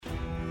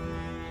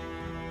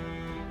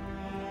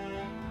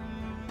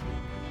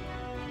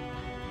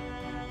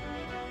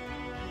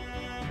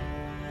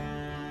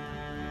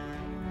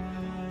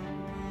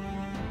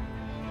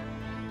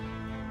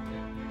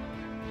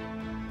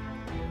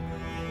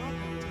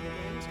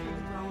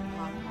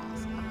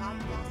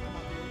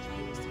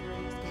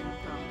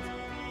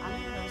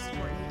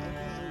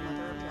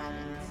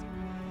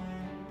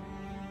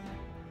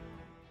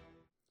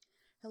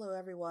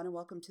everyone, and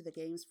welcome to the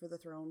Games for the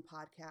Throne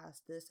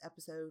podcast. This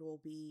episode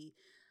will be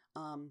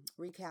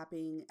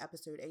recapping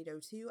episode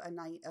 802, A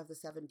Knight of the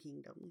Seven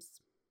Kingdoms.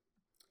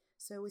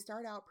 So we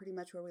start out pretty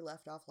much where we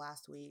left off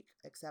last week,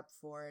 except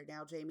for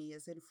now Jaime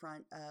is in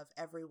front of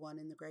everyone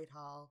in the Great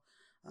Hall,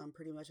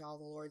 pretty much all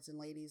the lords and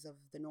ladies of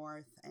the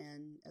North,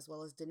 and as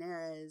well as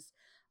Daenerys,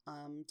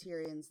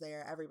 Tyrion's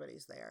there,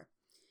 everybody's there.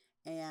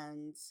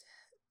 And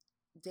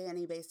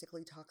Dany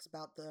basically talks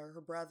about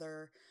her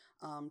brother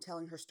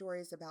telling her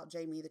stories about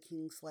Jaime the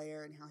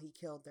Kingslayer and how he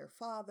killed their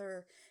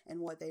father and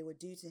what they would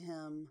do to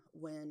him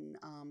when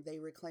they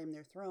reclaimed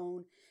their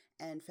throne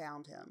and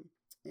found him.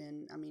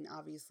 And I mean,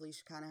 obviously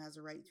she kind of has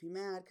a right to be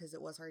mad because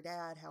it was her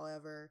dad.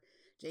 However,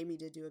 Jaime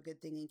did do a good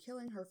thing in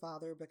killing her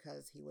father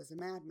because he was a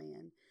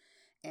madman.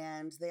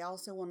 And they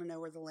also want to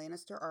know where the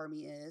Lannister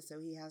army is. So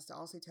he has to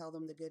also tell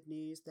them the good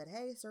news that,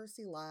 hey,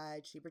 Cersei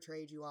lied. She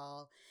betrayed you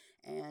all.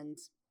 And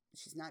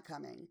she's not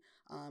coming.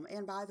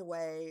 And by the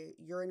way,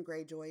 Euron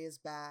Greyjoy is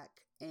back,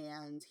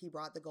 and he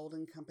brought the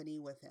Golden Company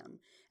with him.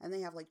 And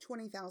they have like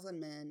 20,000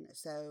 men.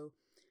 So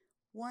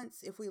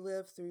once, if we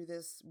live through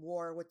this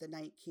war with the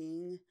Night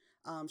King,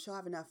 she'll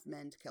have enough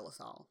men to kill us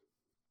all.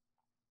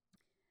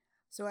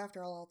 So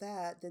after all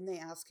that, then they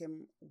ask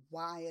him,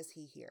 why is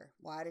he here?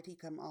 Why did he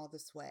come all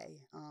this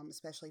way?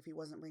 Especially if he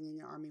wasn't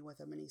bringing an army with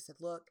him. And he said,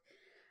 look,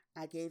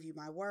 I gave you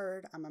my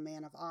word. I'm a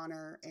man of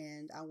honor,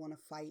 and I want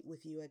to fight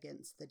with you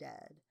against the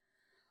dead.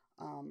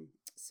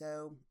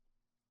 So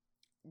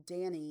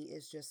Dany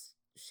is just,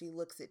 she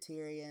looks at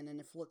Tyrion,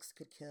 and if looks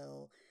could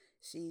kill,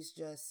 she's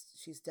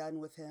done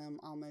with him,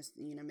 almost,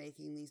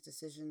 making these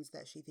decisions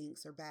that she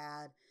thinks are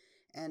bad.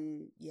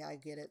 And yeah, I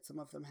get it. Some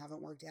of them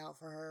haven't worked out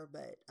for her,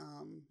 but,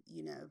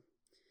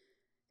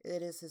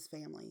 it is his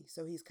family.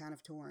 So he's kind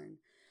of torn.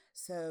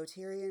 So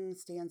Tyrion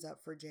stands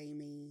up for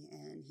Jaime,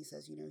 and he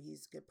says,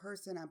 he's a good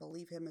person. I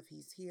believe him if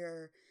he's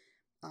here.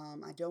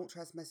 I don't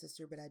trust my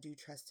sister, but I do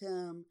trust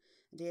him.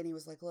 And Dany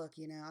was like, look,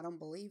 I don't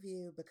believe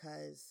you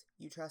because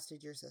you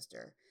trusted your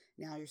sister.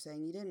 Now you're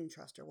saying you didn't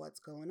trust her.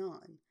 What's going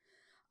on?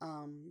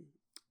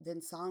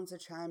 Then Sansa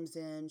chimes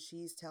in.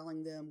 She's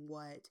telling them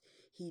what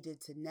he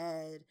did to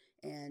Ned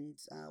and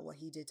what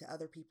he did to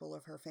other people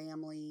of her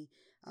family.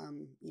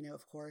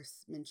 Of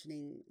course,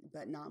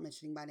 but not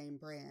mentioning by name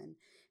Bran.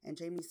 And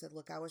Jaime said,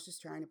 look, I was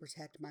just trying to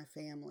protect my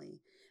family.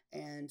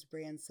 And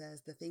Bran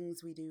says, the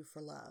things we do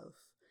for love.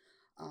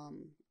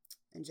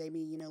 And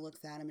Jaime,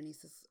 looks at him, and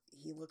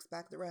he looks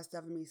back at the rest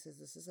of him. He says,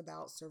 this is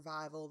about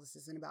survival. This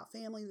isn't about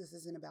family. This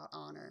isn't about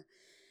honor.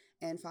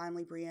 And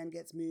finally, Brienne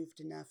gets moved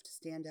enough to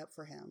stand up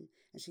for him.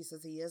 And she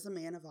says he is a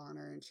man of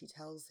honor. And she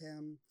tells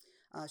them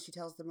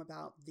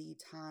about the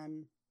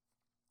time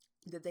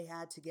that they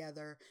had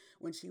together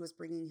when she was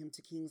bringing him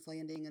to King's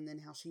Landing, and then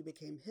how she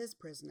became his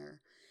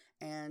prisoner,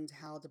 and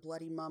how the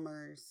Bloody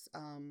Mummers,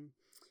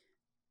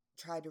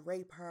 tried to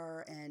rape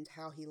her, and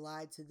how he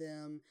lied to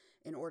them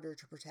in order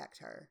to protect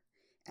her.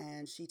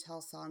 And she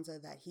tells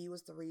Sansa that he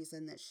was the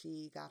reason that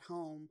she got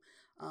home,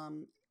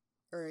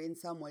 or in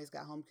some ways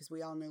got home, because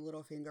we all know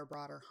Littlefinger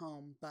brought her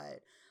home,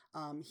 but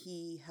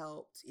he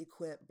helped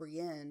equip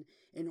Brienne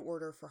in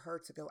order for her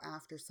to go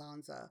after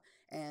Sansa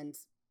and,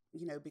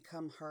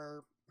 become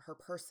her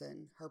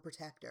person, her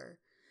protector.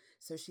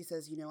 So she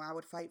says, I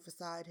would fight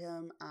beside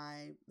him.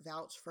 I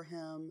vouch for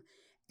him.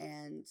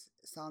 And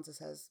Sansa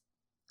says,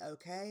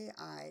 okay,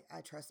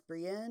 I trust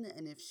Brienne,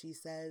 and if she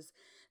says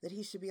that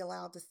he should be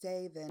allowed to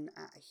stay, then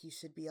he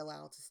should be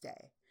allowed to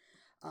stay.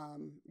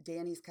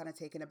 Dany's kind of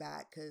taken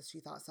aback because she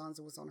thought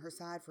Sansa was on her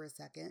side for a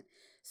second.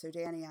 So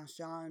Dany asks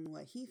Jon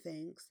what he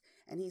thinks,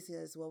 and he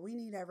says, well, we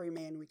need every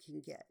man we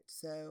can get.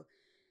 So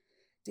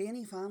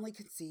Dany finally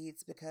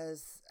concedes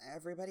because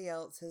everybody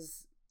else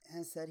has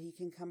said he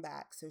can come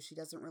back, so she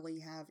doesn't really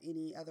have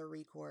any other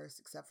recourse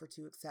except for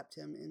to accept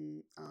him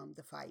in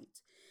the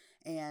fight.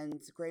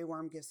 And Grey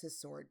Worm gives his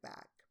sword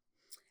back.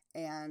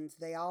 And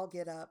they all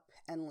get up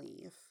and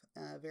leave.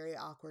 A very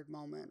awkward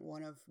moment,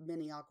 one of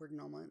many awkward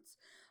moments.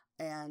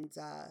 And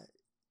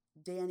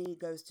Dany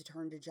goes to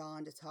turn to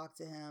Jon to talk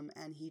to him,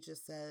 and he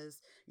just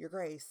says, Your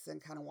Grace,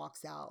 and kind of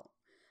walks out.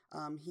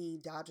 He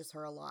dodges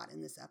her a lot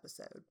in this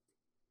episode.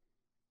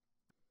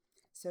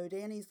 So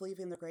Dany's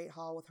leaving the Great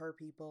Hall with her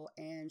people,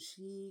 and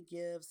she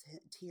gives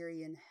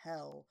Tyrion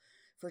hell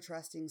for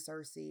trusting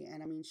Cersei.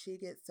 And I mean, she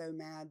gets so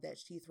mad that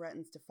she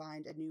threatens to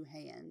find a new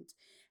hand,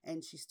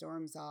 and she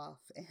storms off.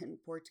 And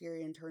poor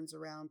Tyrion turns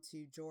around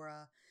to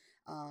Jorah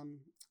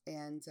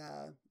and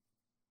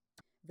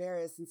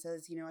Varys and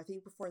says, I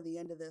think before the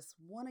end of this,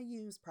 one of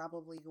you is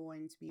probably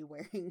going to be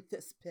wearing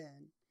this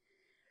pin.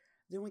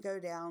 Then we go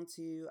down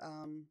to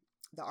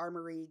the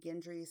armory.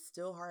 Gendry's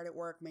still hard at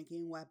work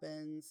making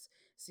weapons.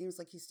 Seems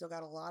like he's still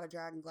got a lot of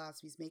dragonglass.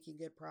 He's making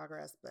good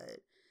progress, but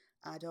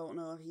I don't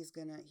know if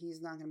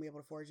he's not gonna be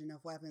able to forge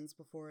enough weapons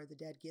before the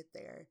dead get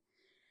there.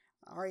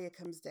 Arya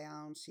comes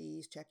down.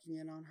 She's checking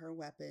in on her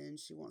weapon.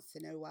 She wants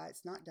to know why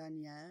it's not done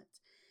yet.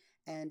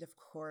 And of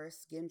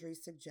course, Gendry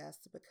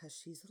suggests, because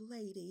she's a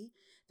lady,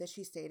 that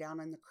she stay down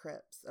in the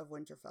crypts of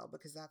Winterfell,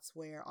 because that's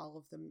where all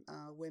of the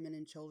women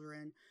and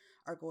children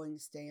are going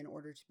to stay in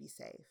order to be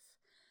safe.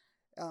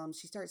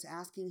 She starts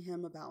asking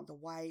him about the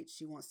whites.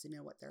 She wants to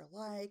know what they're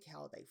like,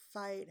 how they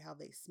fight, how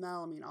they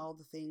smell. I mean, all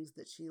the things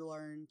that she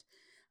learned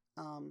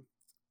um,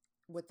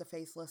 with the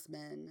faceless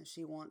men.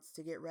 She wants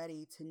to get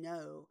ready to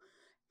know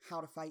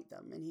how to fight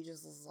them. And he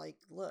just is like,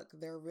 look,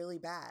 they're really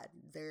bad.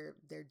 They're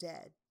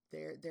dead.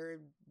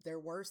 They're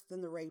worse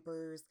than the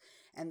rapers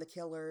and the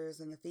killers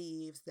and the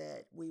thieves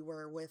that we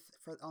were with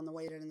on the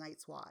way to the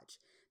Night's Watch.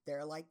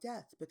 They're like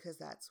death because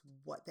that's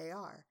what they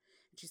are.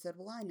 And she said,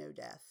 well, I know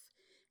death.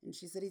 And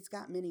she said, he's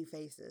got many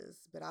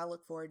faces, but I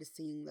look forward to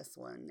seeing this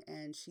one.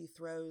 And she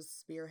throws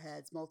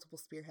spearheads, multiple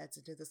spearheads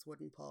into this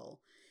wooden pole.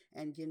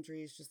 And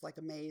Gendry is just like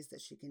amazed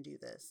that she can do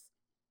this.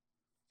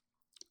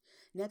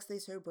 Next, they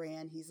show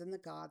Bran. He's in the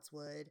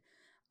Godswood.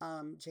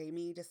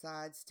 Jaime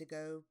decides to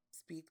go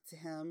speak to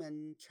him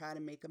and try to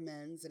make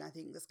amends. And I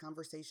think this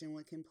conversation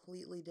went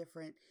completely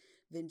different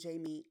than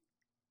Jaime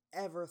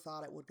ever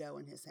thought it would go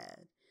in his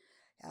head.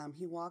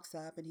 He walks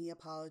up and he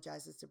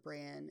apologizes to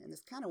Bran. And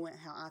this kind of went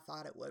how I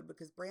thought it would,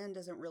 because Bran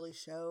doesn't really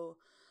show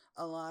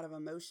a lot of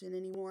emotion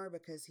anymore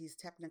because he's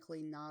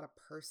technically not a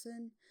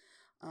person.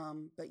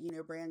 But,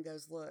 Bran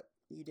goes, look,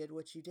 you did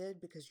what you did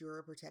because you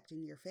were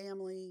protecting your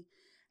family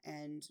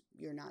and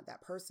you're not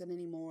that person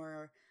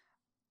anymore.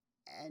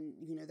 And,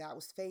 that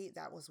was fate.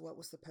 That was what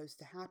was supposed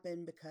to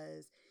happen,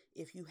 because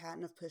if you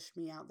hadn't have pushed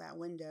me out that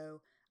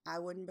window, I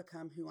wouldn't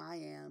become who I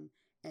am,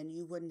 and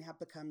you wouldn't have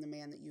become the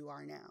man that you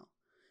are now.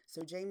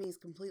 So Jaime's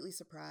completely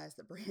surprised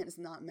that Bran is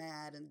not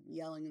mad and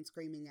yelling and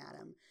screaming at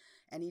him.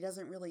 And he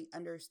doesn't really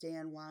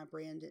understand why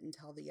Bran didn't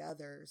tell the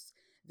others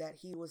that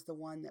he was the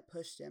one that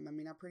pushed him. I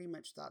mean, I pretty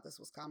much thought this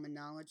was common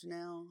knowledge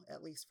now,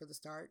 at least for the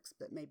Starks,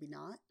 but maybe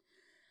not.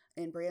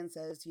 And Bran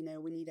says,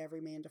 we need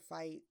every man to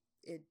fight.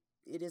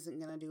 It isn't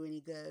going to do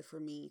any good for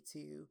me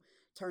to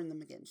turn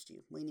them against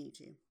you. We need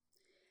you.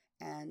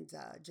 And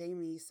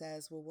Jaime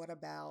says, well, what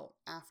about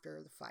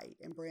after the fight?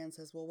 And Bran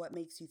says, well, what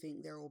makes you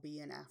think there will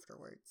be an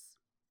afterwards?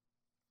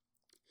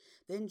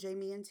 Then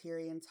Jaime and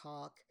Tyrion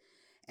talk,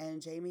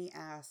 and Jaime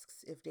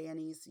asks if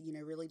Dany's,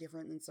 really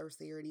different than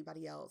Cersei or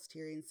anybody else.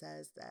 Tyrion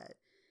says that,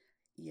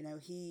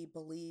 he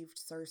believed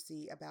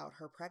Cersei about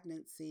her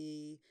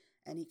pregnancy,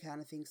 and he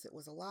kind of thinks it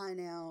was a lie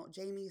now.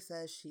 Jaime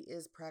says she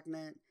is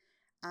pregnant.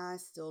 I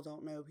still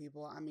don't know,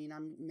 people. I mean,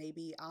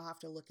 maybe I'll have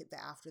to look at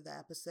the after the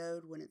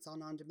episode when it's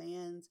on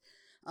demand,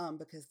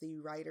 because the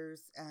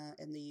writers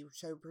and the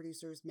show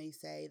producers may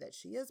say that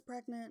she is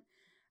pregnant.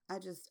 I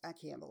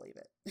can't believe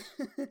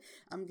it.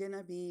 I'm going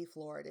to be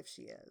floored if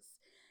she is.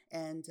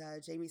 And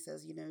Jaime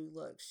says,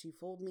 look, she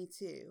fooled me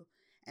too.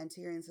 And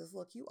Tyrion says,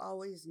 look, you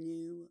always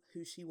knew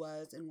who she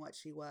was and what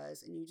she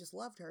was, and you just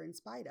loved her in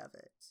spite of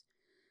it.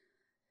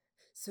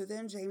 So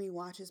then Jaime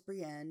watches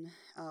Brienne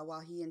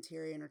while he and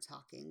Tyrion are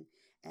talking,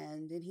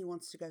 and then he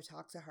wants to go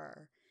talk to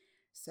her.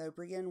 So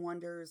Brienne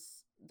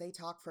wonders, they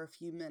talk for a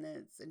few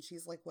minutes, and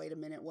she's like, wait a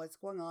minute, what's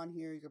going on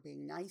here? You're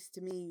being nice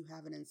to me. You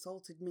haven't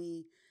insulted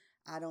me.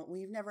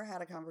 We've never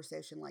had a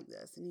conversation like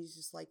this. And he's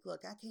just like,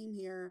 look, I came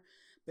here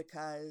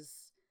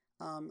because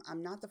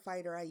I'm not the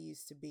fighter I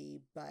used to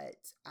be, but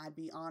I'd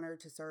be honored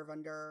to serve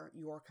under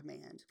your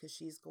command, because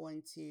she's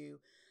going to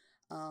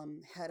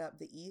head up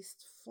the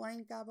east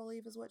flank, I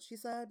believe is what she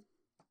said.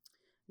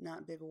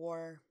 Not big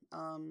war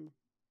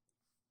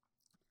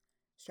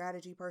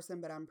strategy person,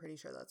 but I'm pretty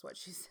sure that's what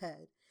she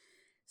said.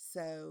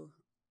 So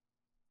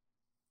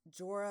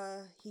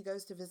Jorah, he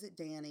goes to visit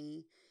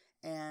Dany,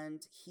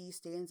 and he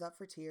stands up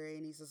for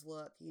Tyrion. He says,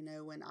 look,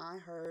 when I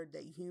heard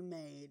that you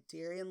made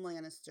Tyrion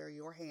Lannister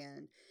your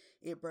hand,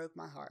 it broke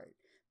my heart,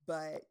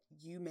 but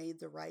you made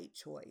the right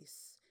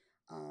choice.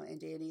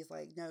 And Dany's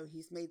like, no,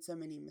 he's made so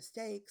many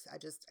mistakes. I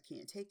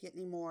can't take it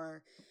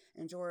anymore.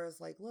 And Jorah's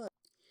like, look,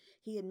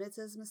 he admits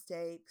his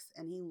mistakes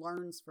and he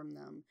learns from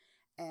them.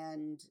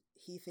 And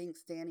he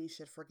thinks Dany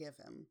should forgive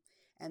him.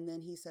 And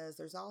then he says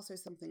there's also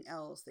something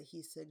else that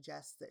he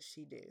suggests that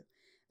she do.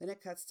 Then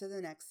it cuts to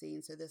the next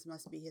scene, so this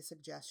must be his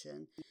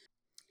suggestion.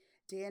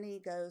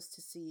 Dany goes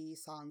to see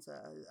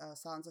Sansa.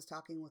 Sansa's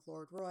talking with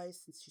Lord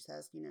Royce, and she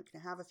says, can I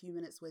have a few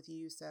minutes with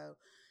you? So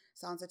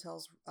Sansa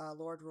tells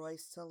Lord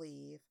Royce to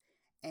leave,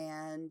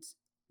 and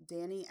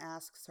Dany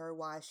asks her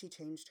why she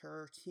changed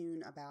her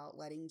tune about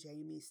letting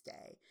Jaime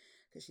stay.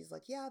 Because she's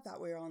like, yeah, I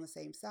thought we were on the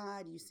same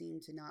side. You seem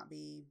to not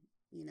be,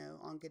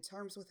 on good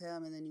terms with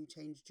him, and then you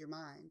changed your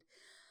mind.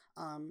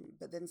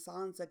 But then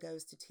Sansa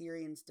goes to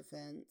Tyrion's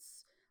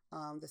defense,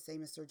 the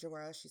same as Ser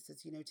Jorah. She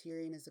says,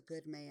 Tyrion is a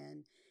good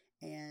man,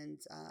 and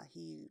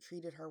he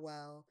treated her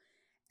well.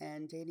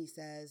 And Dany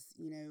says,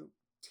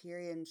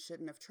 Tyrion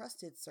shouldn't have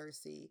trusted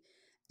Cersei.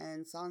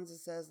 And Sansa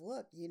says,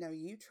 look,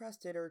 you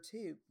trusted her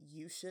too.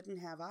 You shouldn't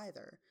have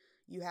either.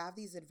 You have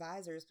these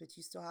advisors, but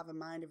you still have a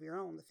mind of your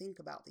own to think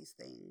about these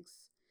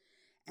things.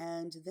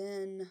 And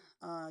then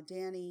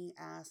Dany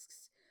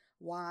asks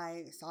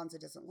why Sansa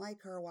doesn't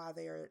like her, why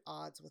they are at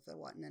odds with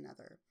one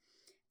another.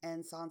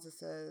 And Sansa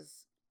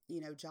says,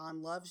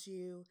 Jon loves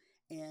you,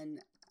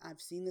 and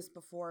I've seen this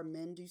before.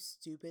 Men do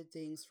stupid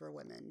things for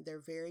women. They're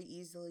very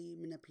easily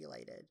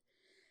manipulated.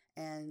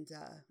 And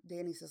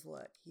Dany says,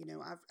 look,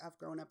 I've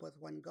grown up with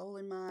one goal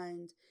in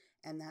mind,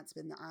 and that's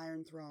been the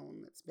Iron Throne.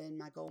 That's been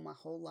my goal my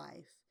whole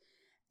life.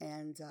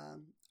 And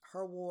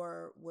her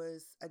war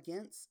was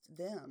against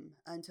them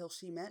until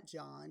she met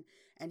Jon,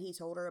 and he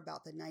told her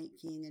about the Night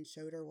King and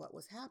showed her what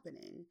was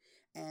happening.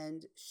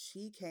 And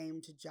she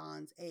came to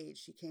Jon's aid.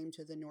 She came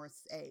to the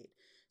North's aid.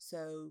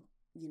 So,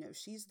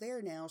 she's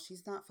there now.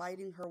 She's not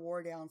fighting her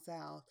war down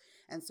south.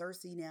 And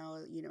Cersei now,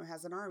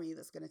 has an army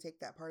that's going to take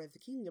that part of the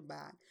kingdom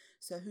back.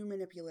 So who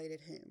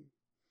manipulated whom?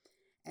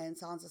 And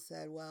Sansa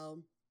said, well,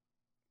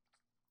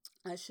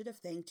 I should have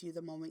thanked you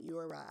the moment you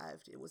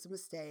arrived. It was a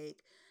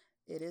mistake.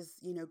 It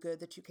is, good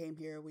that you came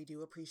here. We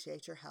do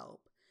appreciate your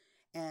help.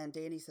 And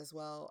Dany says,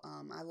 well,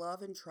 I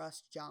love and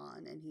trust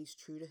Jon, and he's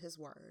true to his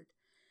word.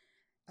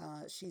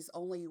 He's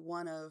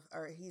one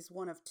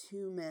of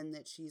two men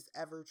that she's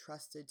ever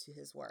trusted to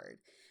his word.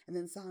 And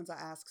then Sansa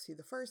asks who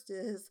the first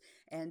is,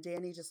 and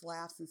Dany just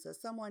laughs and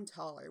says, someone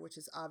taller, which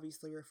is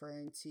obviously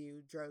referring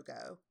to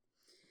Drogo.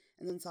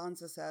 And then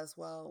Sansa says,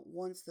 well,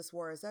 once this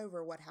war is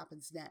over, what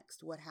happens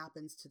next? What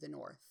happens to the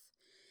North?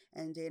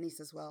 And Dany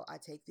says, well, I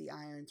take the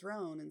Iron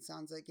Throne. And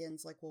Sansa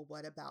again's like, well,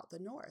 what about the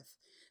North?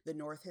 The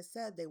North has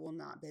said they will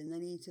not bend the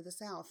knee to the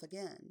South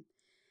again.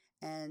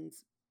 And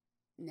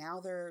now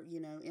they're,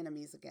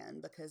 enemies again,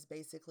 because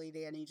basically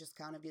Dany just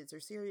kind of gets her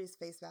serious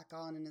face back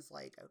on and is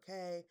like,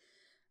 okay,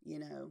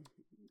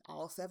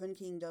 all 7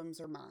 kingdoms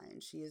are mine.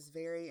 She is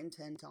very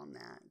intent on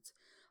that.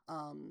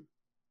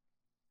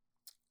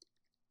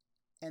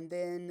 And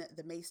then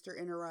the Maester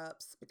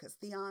interrupts because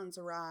Theon's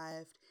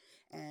arrived,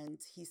 and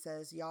he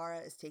says Yara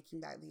is taking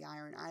back the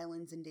Iron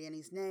Islands in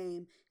Dany's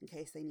name in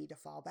case they need to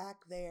fall back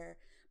there,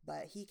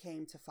 but he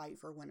came to fight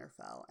for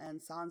Winterfell.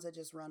 And Sansa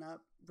just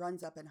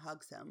runs up and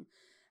hugs him.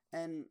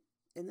 And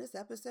in this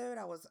episode,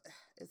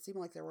 it seemed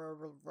like there were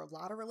a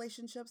lot of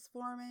relationships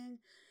forming,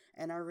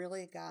 and I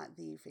really got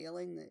the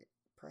feeling that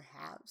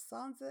perhaps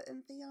Sansa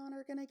and Theon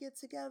are going to get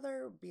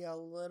together. It'd be a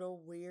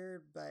little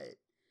weird, but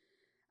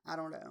I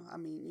don't know. I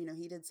mean,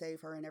 he did save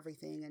her and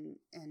everything,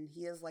 and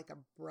he is like a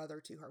brother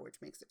to her,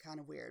 which makes it kind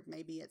of weird.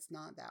 Maybe it's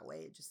not that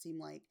way. It just seemed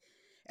like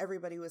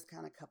everybody was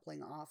kind of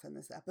coupling off in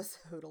this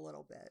episode a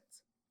little bit.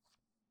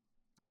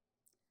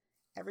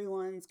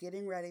 Everyone's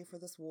getting ready for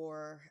this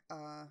war.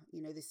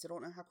 They still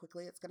don't know how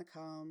quickly it's going to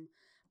come,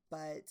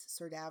 but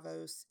Sir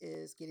Davos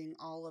is getting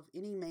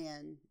any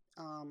man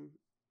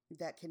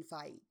that can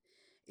fight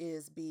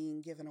is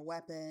being given a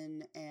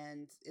weapon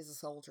and is a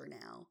soldier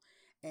now.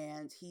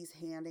 And he's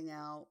handing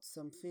out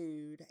some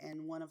food,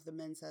 and one of the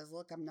men says,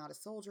 look, I'm not a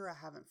soldier, I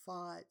haven't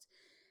fought.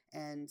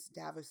 And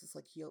Davos is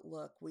like,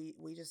 look, we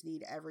just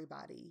need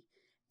everybody.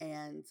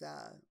 And,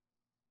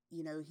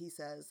 he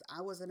says,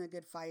 I wasn't a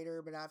good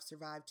fighter, but I've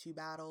survived 2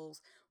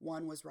 battles.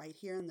 One was right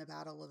here in the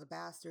Battle of the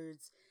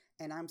Bastards,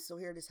 and I'm still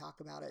here to talk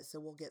about it, so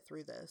we'll get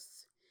through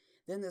this.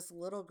 Then this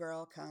little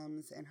girl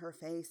comes, and her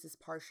face is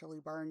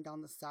partially burned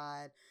on the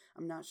side.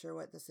 I'm not sure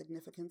what the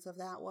significance of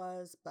that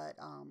was, but,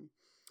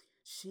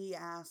 she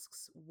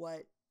asks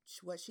what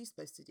she's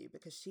supposed to do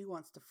because she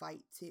wants to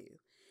fight too.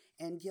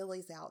 And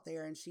Gilly's out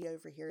there and she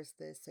overhears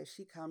this. So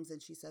she comes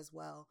and she says,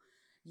 well,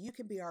 you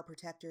can be our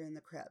protector in the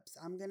crypts.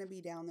 I'm going to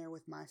be down there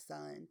with my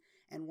son.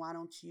 And why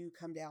don't you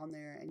come down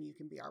there and you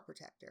can be our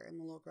protector? And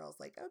the little girl's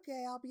like,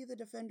 okay, I'll be the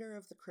defender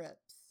of the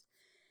crypts.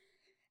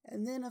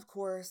 And then, of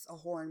course, a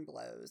horn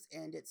blows.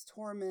 And it's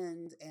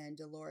Tormund and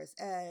Dolorous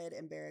Edd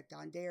and Beric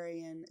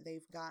Dondarrion.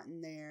 They've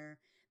gotten there.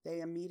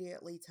 They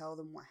immediately tell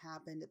them what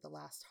happened at the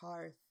last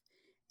hearth.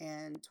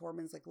 And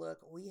Tormund's like, look,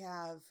 we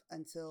have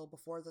until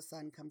before the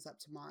sun comes up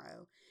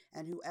tomorrow.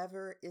 And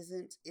whoever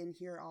isn't in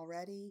here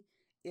already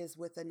is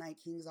with the Night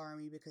King's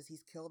army because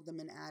he's killed them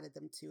and added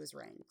them to his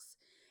ranks.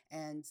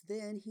 And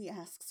then he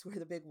asks where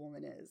the big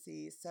woman is.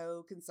 He's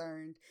so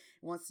concerned,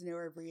 wants to know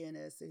where Brienne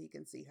is so he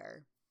can see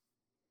her.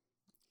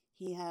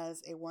 He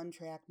has a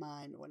one-track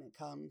mind when it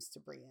comes to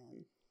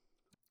Brienne.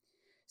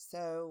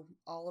 So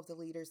all of the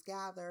leaders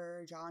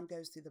gather. Jon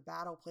goes through the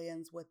battle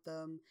plans with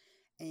them.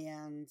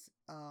 And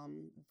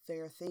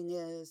their thing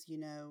is,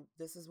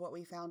 this is what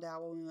we found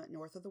out when we went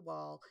north of the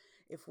wall.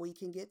 If we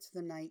can get to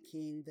the Night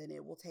King, then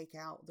it will take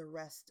out the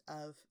rest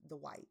of the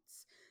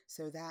whites.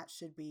 So that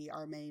should be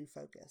our main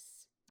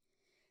focus.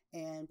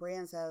 And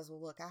Bran says,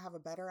 well, look, I have a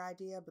better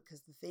idea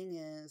because the thing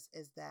is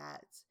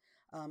that,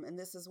 and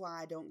this is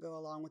why I don't go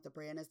along with the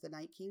Bran as the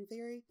Night King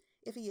theory.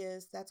 If he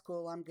is, that's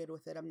cool. I'm good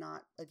with it. I'm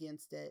not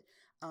against it.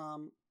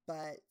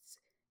 But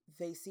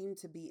they seem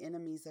to be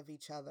enemies of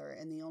each other.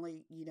 And the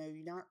only,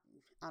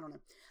 I don't know.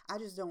 I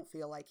just don't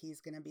feel like he's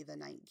going to be the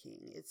Night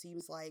King. It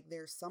seems like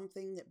there's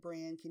something that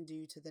Bran can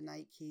do to the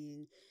Night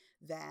King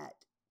that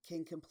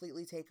can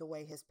completely take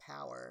away his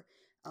power.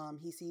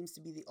 He seems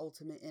to be the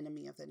ultimate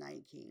enemy of the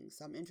Night King.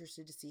 So I'm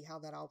interested to see how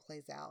that all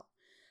plays out.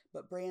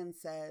 But Bran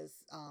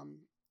says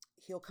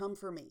he'll come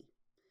for me.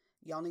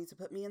 Y'all need to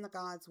put me in the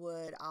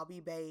Godswood. I'll be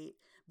bait,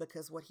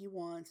 because what he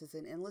wants is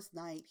an endless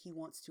night. He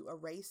wants to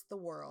erase the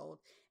world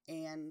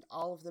and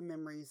all of the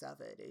memories of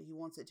it. He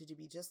wants it to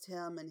be just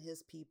him and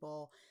his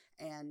people.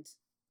 And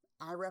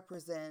I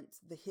represent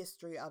the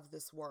history of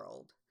this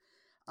world.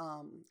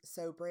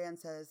 So Bran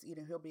says,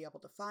 he'll be able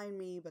to find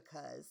me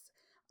because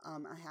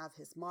I have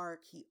his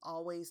mark. He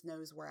always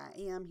knows where I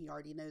am. He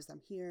already knows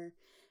I'm here.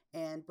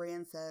 And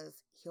Bran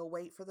says he'll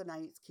wait for the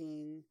Night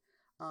King.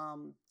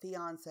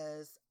 Theon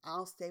says,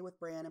 I'll stay with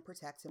Bran and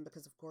protect him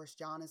because, of course,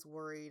 Jon is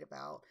worried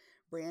about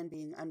Bran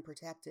being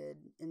unprotected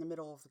in the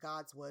middle of the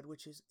Godswood,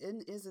 which is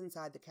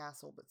inside the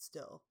castle, but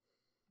still.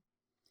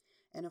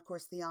 And, of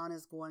course, Theon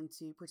is going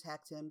to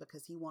protect him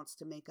because he wants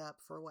to make up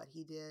for what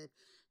he did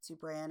to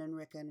Bran and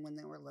Rickon when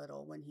they were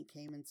little, when he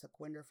came and took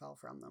Winterfell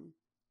from them.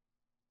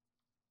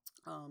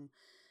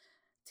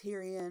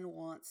 Tyrion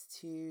wants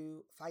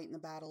to fight in the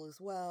battle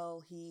as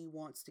well. He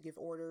wants to give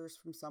orders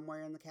from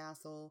somewhere in the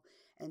castle.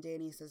 And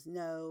Dany says,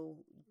 no,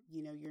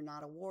 you're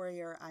not a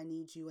warrior. I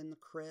need you in the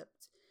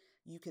crypt.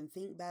 You can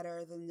think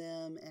better than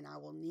them, and I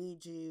will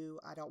need you.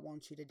 I don't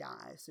want you to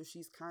die. So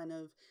she's kind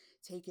of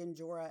taken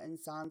Jorah and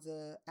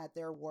Sansa at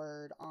their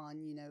word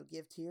on,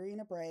 give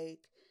Tyrion a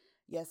break.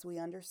 Yes, we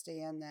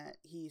understand that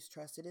he's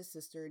trusted his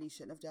sister and he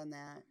shouldn't have done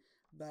that.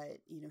 But,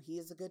 he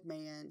is a good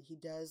man. He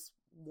does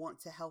want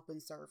to help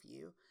and serve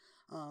you.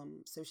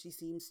 So she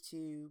seems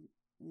to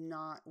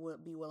not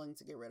be willing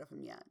to get rid of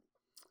him yet.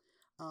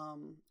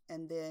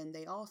 And then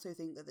they also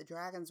think that the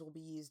dragons will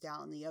be used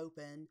out in the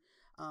open.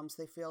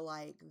 So they feel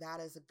like that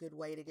is a good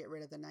way to get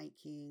rid of the Night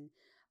King.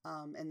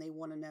 And they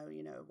want to know,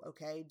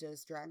 okay,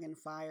 does dragon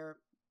fire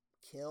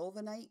kill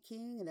the Night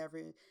King?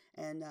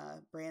 And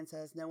Bran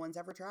says, no one's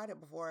ever tried it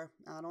before.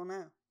 I don't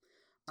know.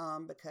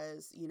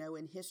 Because,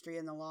 in history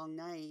in the Long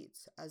Night,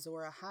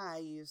 Azor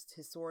Ahai used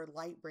his sword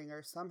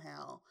Lightbringer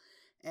somehow.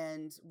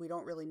 And we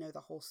don't really know the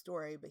whole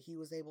story, but he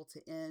was able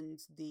to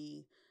end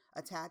the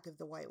attack of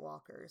the White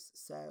Walkers.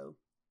 So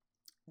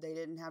they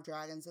didn't have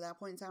dragons at that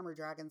point in time, or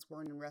dragons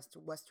weren't in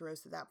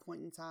Westeros at that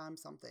point in time,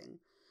 something.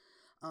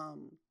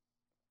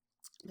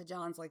 But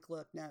Jon's like,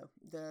 look, no,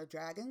 the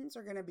dragons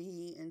are going to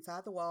be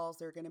inside the walls.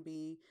 They're going to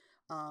be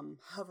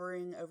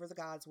hovering over the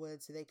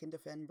Godswood so they can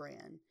defend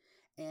Bran.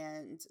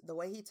 And the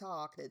way he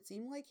talked, it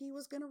seemed like he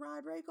was going to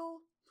ride Rhaegal.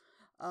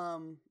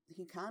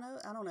 He kind of,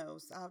 I don't know,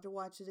 so I have to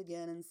watch it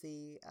again and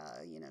see,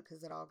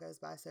 because it all goes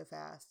by so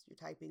fast. You're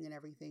typing and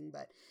everything,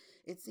 but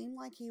it seemed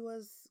like he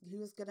was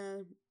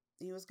gonna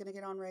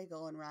get on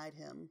Rhaegal and ride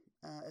him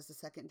as the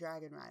second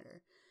dragon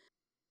rider.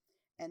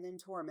 And then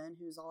Tormund,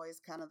 who's always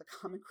kind of the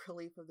comic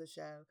relief of the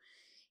show,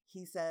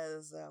 he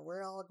says,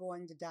 we're all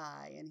going to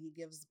die. And he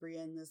gives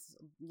Brienne this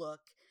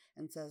look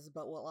and says,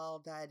 but we'll all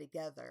die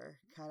together.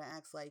 Kind of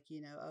acts like,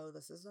 oh,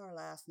 this is our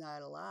last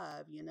night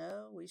alive,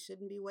 we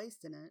shouldn't be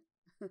wasting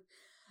it.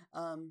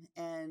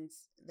 And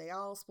they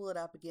all split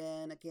up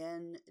again.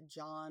 Again,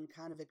 Jon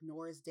kind of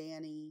ignores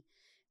Dany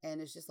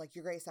and is just like,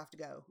 your grace have to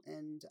go.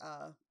 And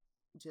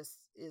just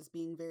is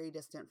being very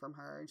distant from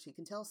her. And she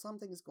can tell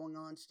something's going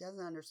on. She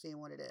doesn't understand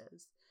what it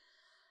is.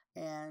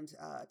 And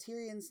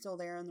Tyrion's still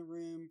there in the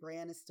room.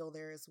 Bran is still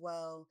there as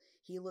well.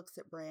 He looks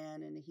at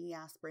Bran and he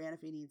asks Bran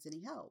if he needs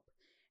any help.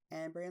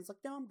 And Bran's like,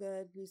 no, I'm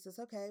good. And he says,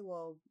 okay,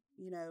 well,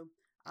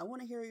 I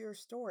want to hear your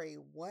story.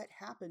 What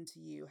happened to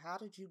you? How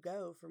did you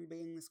go from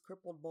being this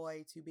crippled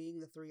boy to being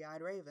the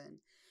three-eyed raven?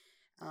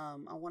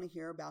 I want to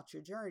hear about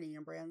your journey.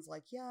 And Bran's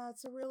like, yeah,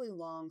 it's a really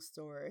long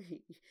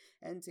story.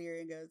 And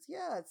Tyrion goes,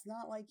 yeah, it's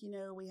not like,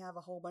 we have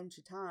a whole bunch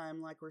of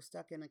time, like we're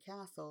stuck in a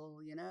castle,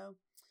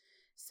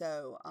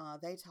 So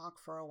they talk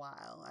for a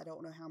while. I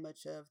don't know how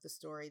much of the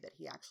story that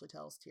he actually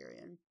tells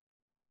Tyrion.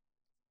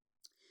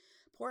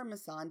 Poor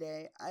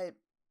Missandei.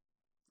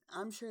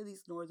 I'm sure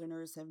these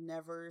Northerners have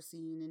never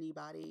seen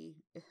anybody,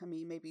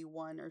 maybe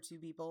one or two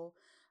people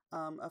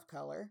of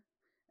color.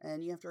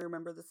 And you have to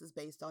remember this is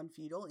based on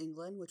feudal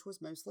England, which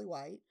was mostly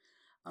white.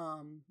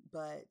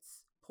 But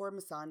poor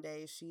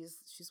Missandei,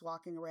 she's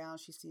walking around.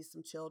 She sees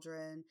some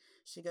children.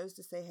 She goes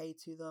to say hey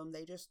to them.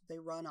 They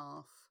run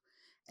off.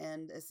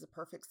 And it's a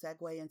perfect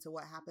segue into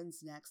what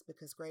happens next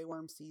because Grey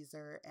Worm sees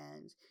her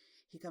and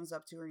he comes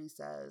up to her and he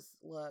says,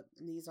 look,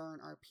 these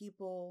aren't our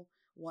people.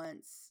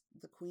 Once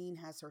the queen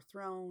has her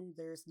throne,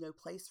 there's no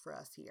place for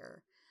us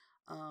here.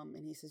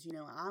 And he says,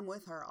 I'm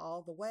with her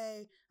all the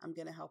way. I'm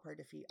going to help her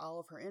defeat all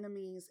of her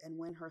enemies and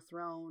win her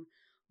throne.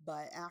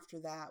 But after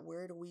that,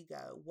 where do we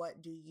go?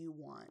 What do you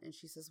want? And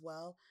she says,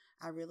 well,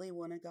 I really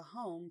want to go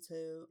home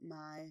to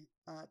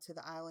to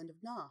the island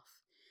of Noth.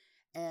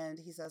 And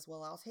he says,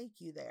 well, I'll take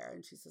you there.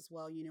 And she says,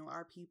 well,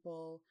 our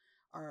people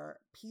are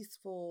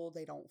peaceful.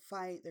 They don't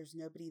fight. There's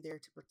nobody there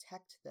to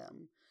protect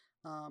them.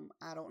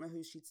 I don't know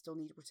who she'd still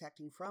need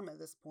protecting from at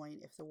this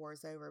point if the war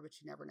is over, but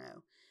you never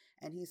know.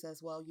 And he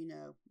says, well,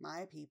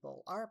 my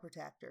people are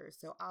protectors,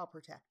 so I'll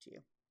protect you.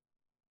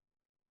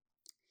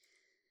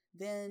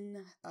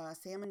 Then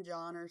Sam and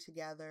Jon are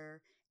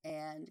together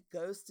and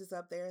Ghost is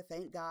up there.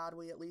 Thank God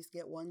we at least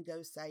get one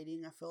ghost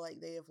sighting. I feel like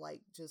they have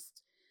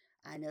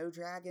I know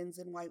dragons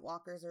and White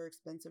Walkers are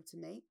expensive to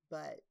make,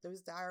 but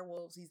those dire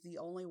wolves, he's the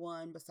only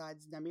one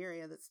besides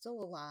Nymeria that's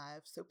still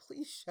alive. So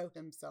please show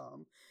him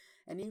some.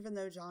 And even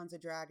though Jon's a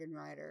dragon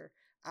rider,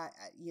 I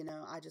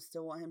just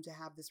still want him to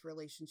have this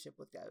relationship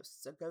with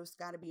Ghost. So Ghost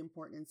got to be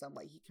important in some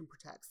way. He can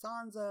protect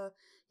Sansa.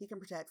 He can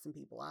protect some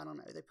people. I don't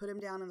know. They put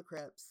him down in the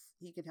crypts.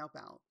 He can help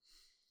out.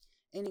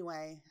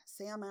 Anyway,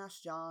 Sam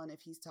asked John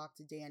if he's talked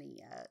to Danny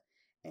yet.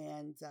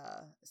 And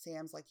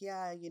Sam's like,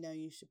 yeah,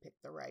 you should pick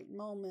the right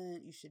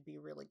moment. You should be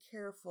really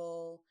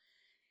careful.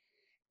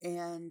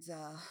 And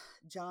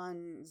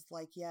John's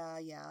like, yeah,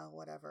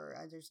 whatever.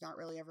 There's not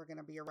really ever going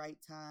to be a right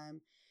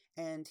time.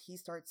 And he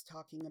starts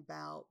talking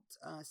about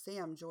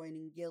Sam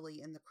joining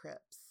Gilly in the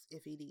crypts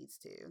if he needs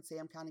to. And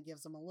Sam kind of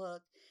gives him a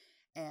look.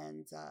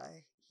 And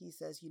he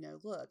says,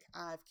 look,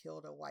 I've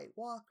killed a White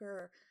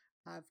Walker.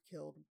 I've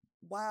killed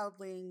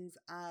wildlings.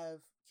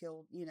 I've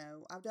killed,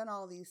 I've done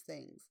all these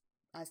things.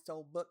 I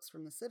stole books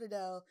from the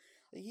Citadel.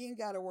 You ain't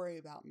got to worry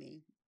about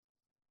me.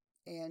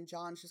 And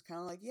John's just kind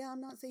of like, yeah,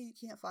 I'm not saying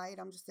you can't fight.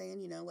 I'm just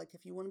saying, like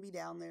if you want to be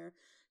down there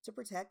to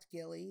protect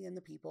Gilly and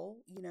the people,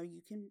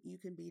 you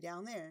can be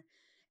down there.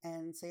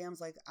 And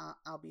Sam's like,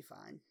 I'll be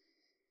fine.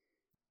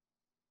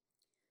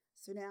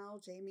 So now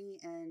Jaime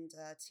and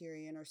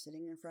Tyrion are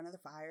sitting in front of the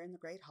fire in the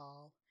Great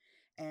Hall.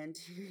 And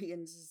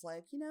Tyrion's just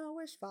like, I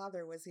wish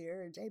Father was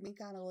here. And Jaime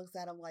kind of looks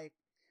at him like,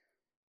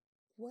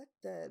 what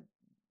the?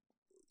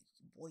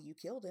 Well, you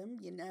killed him,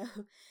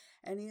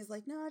 And he's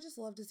like, no, I just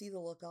love to see the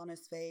look on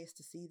his face,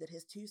 to see that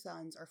his two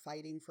sons are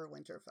fighting for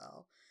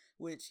Winterfell.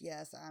 Which,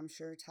 yes, I'm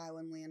sure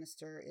Tywin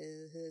Lannister,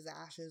 his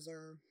ashes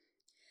are,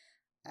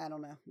 I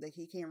don't know, like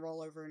he can't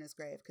roll over in his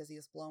grave because he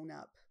was blown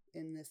up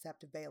in the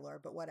Sept of Baelor,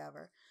 but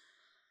whatever.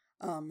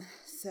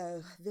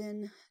 So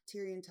then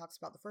Tyrion talks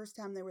about the first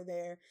time they were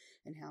there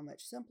and how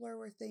much simpler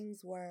where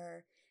things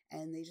were,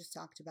 and they just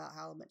talked about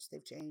how much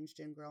they've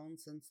changed and grown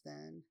since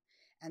then.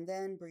 And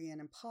then Brienne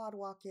and Pod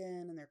walk in,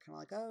 and they're kind of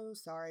like, oh,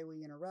 sorry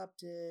we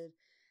interrupted.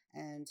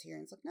 And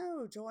Tyrion's like,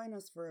 no, join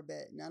us for a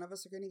bit. None of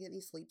us are going to get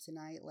any sleep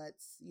tonight.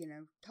 Let's,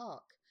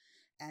 talk.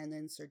 And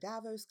then Sir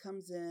Davos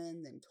comes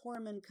in, then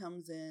Tormund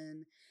comes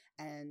in,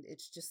 and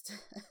it's just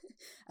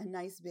a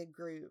nice big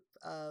group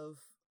of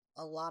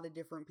a lot of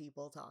different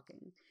people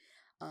talking.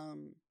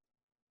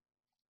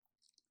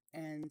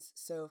 And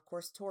so, of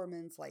course,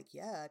 Tormund's like,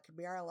 yeah, it could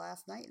be our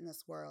last night in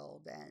this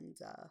world. And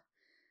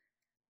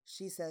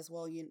she says,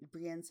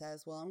 Brienne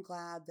says, well, I'm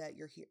glad that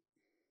you're here.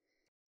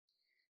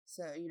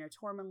 So,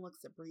 Tormund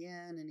looks at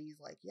Brienne and he's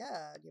like,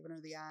 yeah, giving her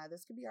the eye,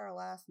 this could be our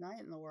last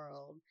night in the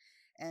world.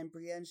 And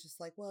Brienne's just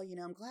like, well,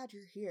 I'm glad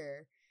you're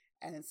here.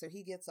 And so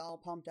he gets all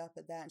pumped up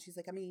at that. And she's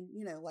like, I mean,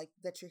 like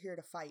that you're here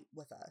to fight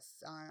with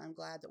us. I'm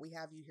glad that we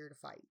have you here to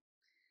fight.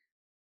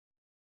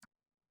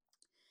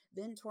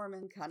 Then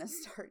Tormund kind of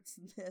starts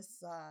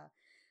this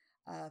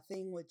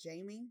thing with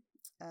Jaime,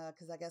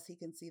 because I guess he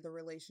can see the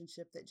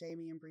relationship that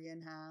Jaime and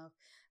Brienne have,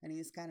 and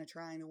he's kind of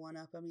trying to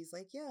one-up him. He's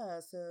like, yeah,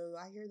 so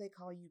I hear they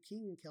call you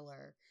King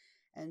Killer.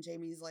 And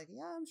Jaime's like,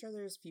 yeah, I'm sure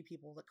there's a few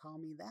people that call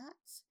me that.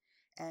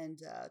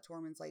 And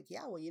Tormund's like,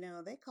 yeah,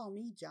 well, they call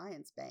me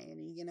Giant's Bane.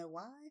 And you know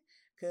why?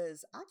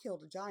 Because I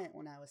killed a giant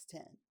when I was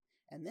 10.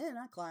 And then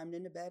I climbed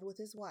into bed with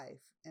his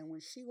wife. And when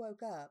she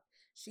woke up,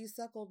 she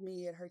suckled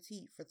me at her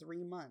teat for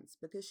 3 months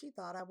because she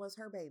thought I was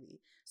her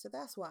baby. So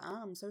that's why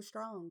I'm so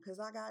strong, because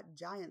I got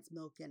giant's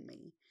milk in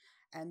me.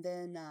 And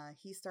then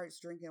he starts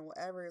drinking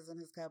whatever is in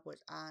his cup, which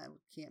I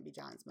can't be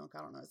giant's milk.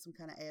 I don't know, some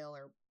kind of ale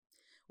or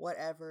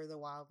whatever the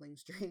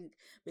wildlings drink.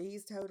 But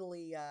he's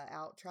totally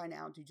out trying to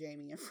outdo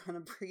Jaime in front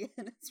of Brienne.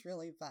 It's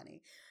really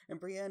funny. And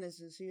Brienne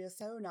she is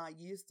so not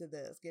used to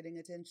this, getting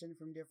attention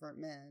from different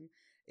men.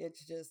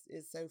 It's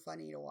so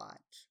funny to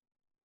watch.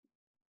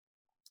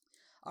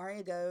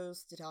 Arya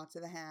goes to talk to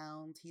the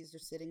Hound. He's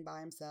just sitting by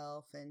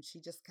himself, and she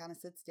just kind of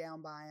sits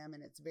down by him,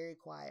 and it's very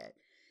quiet.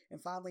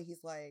 And finally,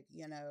 he's like,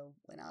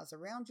 when I was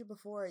around you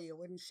before, you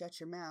wouldn't shut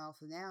your mouth.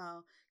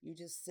 Now you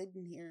just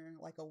sitting here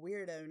like a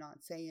weirdo,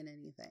 not saying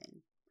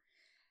anything.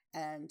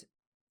 And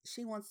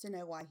she wants to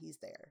know why he's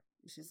there.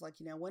 She's like,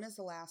 when is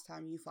the last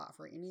time you fought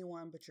for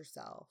anyone but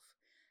yourself?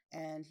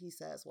 And he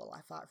says, well,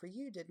 I fought for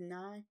you, didn't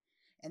I?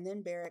 And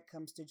then Beric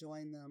comes to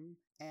join them,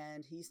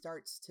 and he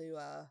starts to,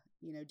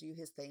 do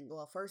his thing.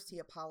 Well, first he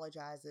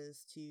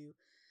apologizes to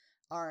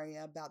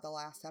Arya about the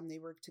last time they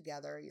worked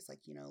together. He's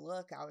like,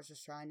 look, I was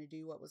just trying to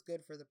do what was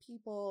good for the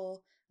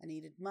people. I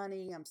needed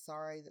money. I'm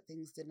sorry that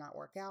things did not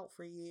work out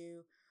for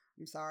you.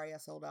 I'm sorry I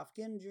sold off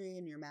Gendry,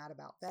 and you're mad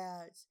about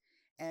that.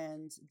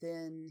 And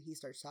then he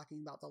starts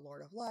talking about the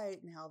Lord of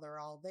Light and how they're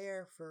all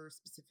there for a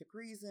specific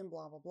reason,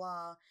 blah, blah,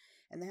 blah.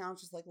 And the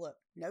Hound's just like, look,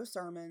 no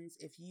sermons.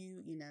 If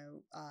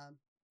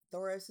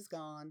Thoros is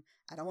gone,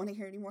 I don't want to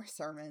hear any more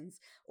sermons,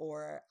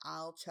 or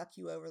I'll chuck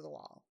you over the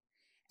wall.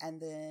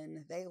 And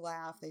then they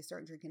laugh, they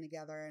start drinking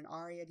together, and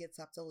Arya gets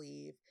up to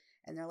leave.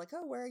 And they're like,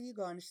 oh, where are you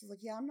going? And she's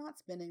like, yeah, I'm not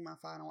spending my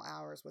final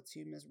hours with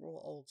two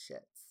miserable old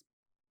shits.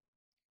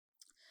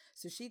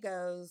 So she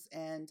goes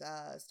and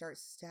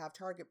starts to have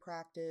target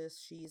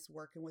practice. She's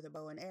working with a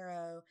bow and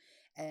arrow,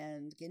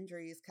 and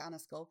Gendry's kind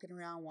of skulking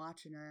around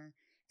watching her.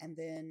 And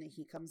then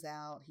he comes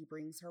out, he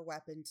brings her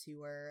weapon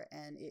to her,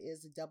 and it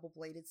is a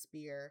double-bladed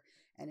spear.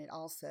 And it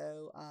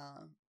also,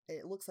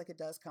 it looks like it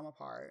does come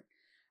apart.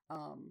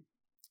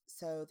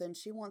 So then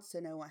she wants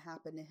to know what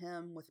happened to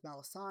him with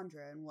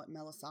Melisandre and what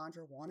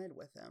Melisandre wanted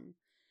with him.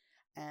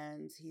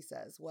 And he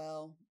says,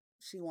 well,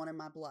 she wanted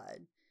my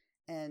blood.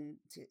 And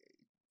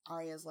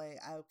Arya's like,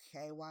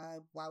 okay, why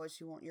would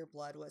she want your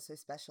blood? What's so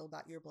special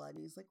about your blood?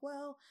 And he's like,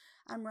 well,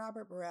 I'm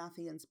Robert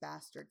Baratheon's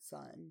bastard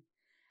son.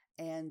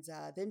 And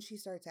then she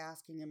starts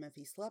asking him if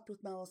he slept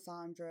with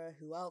Melisandre,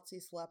 who else he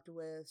slept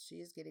with.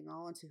 She's getting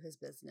all into his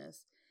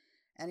business.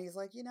 And he's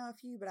like, a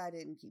few, but I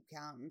didn't keep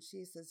count. And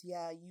she says,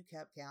 yeah, you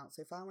kept count.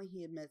 So finally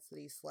he admits that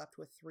he slept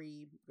with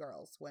 3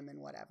 girls, women,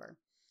 whatever.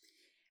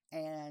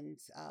 And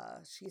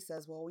she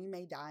says, well, we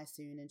may die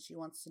soon. And she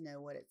wants to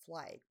know what it's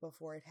like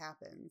before it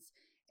happens.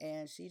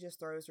 And she just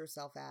throws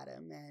herself at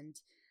him. And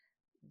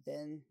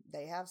then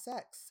they have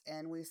sex.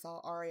 And we saw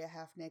Arya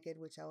half naked,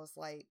 which I was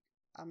like,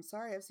 I'm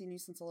sorry, I've seen you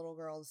since a little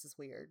girl. This is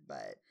weird.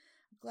 But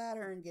I'm glad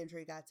her and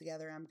Gendry got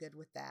together. I'm good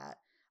with that.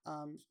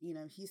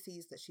 He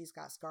sees that she's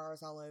got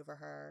scars all over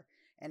her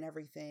and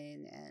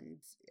everything. And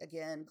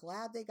again,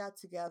 glad they got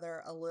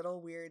together. A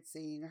little weird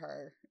seeing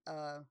her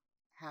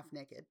half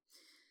naked.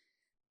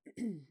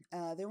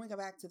 Then we go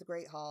back to the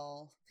Great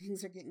Hall.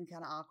 Things are getting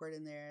kind of awkward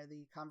in there.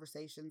 The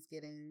conversation's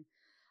getting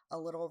a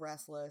little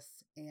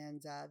restless.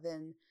 And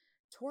then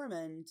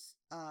Tormund,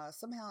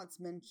 somehow it's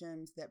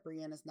mentioned that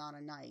Brienne is not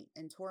a knight.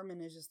 And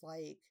Tormund is just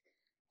like,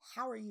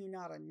 how are you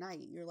not a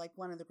knight? You're like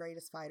one of the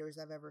greatest fighters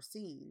I've ever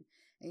seen.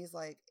 And he's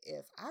like,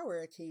 if I were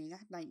a king,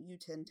 I'd knight you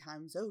 10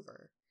 times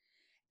over.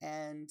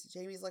 And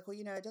Jaime's like, well,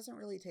 it doesn't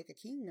really take a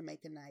king to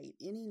make a knight.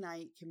 Any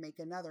knight can make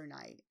another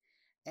knight.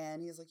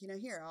 And he's like,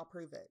 here, I'll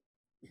prove it.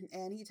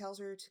 And he tells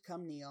her to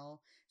come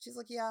kneel. She's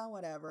like, yeah,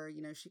 whatever.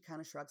 She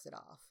kind of shrugs it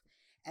off.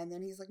 And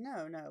then he's like,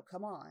 no,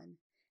 come on.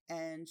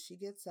 And she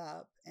gets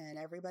up, and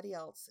everybody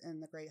else in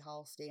the Great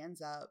Hall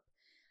stands up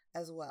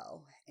as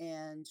well.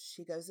 And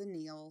she goes and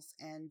kneels,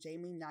 and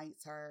Jaime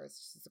knights her.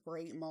 It's just a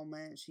great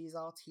moment. She's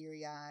all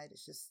teary-eyed.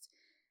 It's just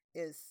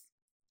is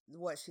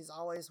what she's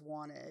always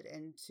wanted.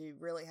 And to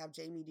really have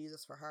Jaime do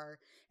this for her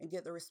and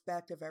get the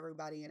respect of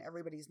everybody, and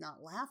everybody's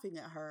not laughing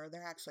at her,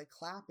 they're actually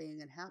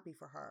clapping and happy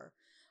for her,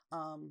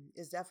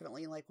 is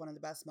definitely like one of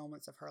the best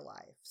moments of her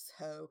life.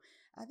 So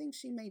I think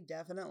she may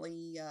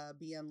definitely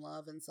be in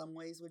love in some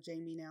ways with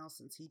Jaime now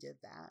since he did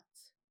that.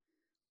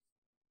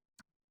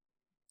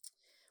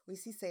 We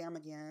see Sam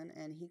again,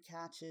 and he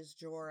catches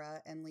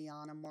Jorah and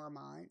Lyanna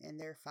Mormont, and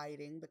they're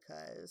fighting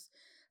because,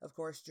 of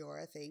course,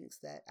 Jorah thinks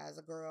that as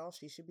a girl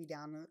she should be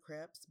down in the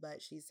crypts,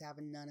 but she's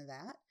having none of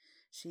that.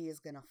 She is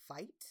going to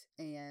fight,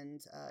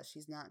 and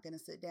she's not going to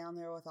sit down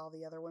there with all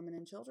the other women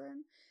and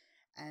children,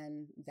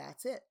 and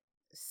that's it.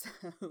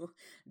 So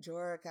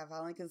Jorah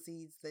finally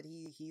concedes that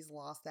he's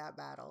lost that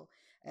battle,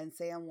 and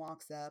Sam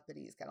walks up, and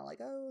he's kind of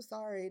like, oh,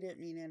 sorry, didn't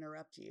mean to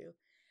interrupt you.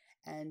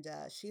 And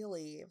she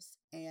leaves,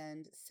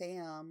 and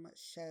Sam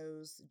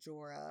shows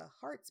Jorah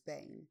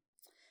Heartsbane,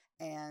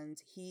 and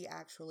he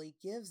actually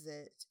gives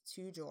it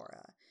to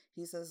Jorah.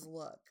 He says,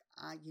 look,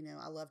 I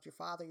loved your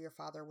father. Your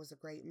father was a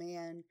great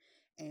man,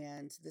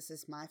 and this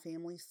is my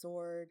family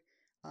sword.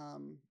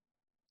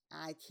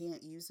 I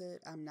can't use it.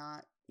 I'm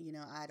not,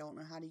 I don't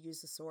know how to use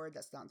the sword.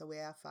 That's not the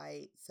way I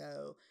fight.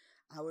 So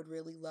I would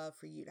really love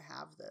for you to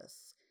have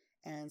this.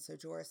 And so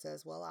Jorah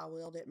says, well, I'll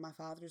wield it in my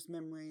father's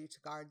memory to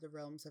guard the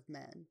realms of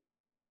men.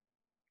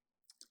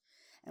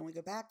 And we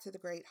go back to the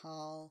Great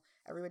Hall.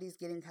 Everybody's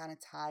getting kind of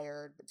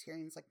tired, but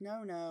Tyrion's like,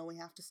 no, we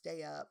have to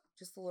stay up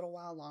just a little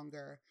while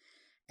longer.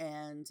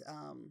 And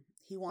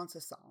he wants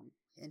a song.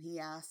 And he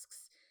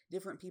asks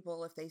different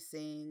people if they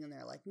sing, and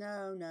they're like,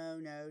 no.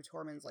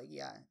 Tormund's like,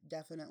 yeah,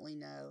 definitely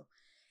no.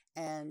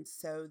 And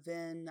so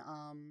then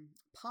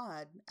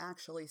Pod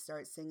actually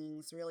starts singing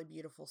this really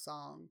beautiful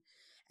song.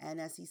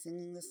 And as he's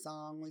singing the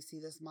song, we see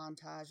this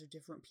montage of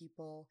different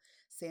people.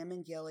 Sam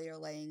and Gilly are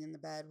laying in the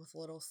bed with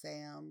little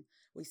Sam.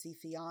 We see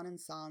Theon and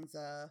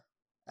Sansa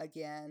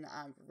again.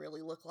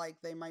 Really look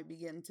like they might be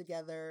getting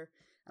together.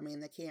 I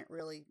mean, they can't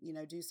really,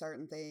 do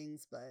certain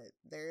things, but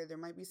there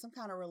might be some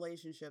kind of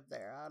relationship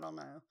there. I don't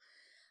know.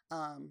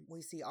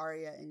 We see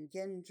Arya and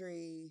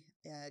Gendry.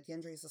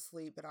 Gendry's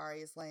asleep, but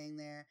Arya's laying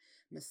there.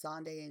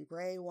 Missandei and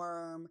Grey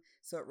Worm.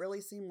 So it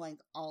really seemed like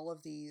all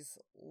of these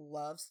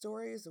love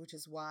stories, which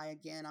is why,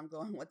 again, I'm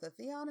going with the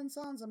Theon and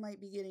Sansa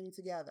might be getting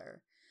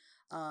together.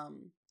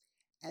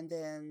 And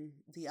then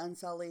the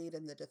Unsullied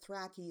and the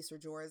Dothraki, Ser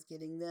Jorah's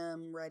getting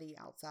them ready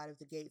outside of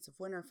the gates of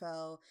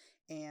Winterfell,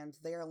 and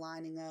they're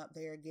lining up.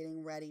 They are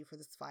getting ready for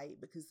this fight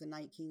because the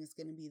Night King is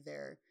going to be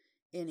there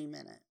any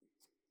minute.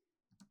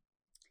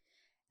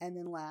 And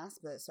then last,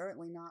 but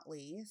certainly not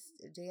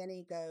least,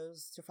 Dany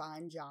goes to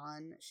find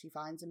Jon. She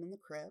finds him in the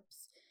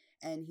crypts,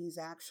 and he's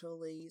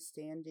actually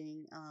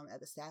standing at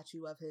the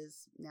statue of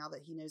his, now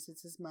that he knows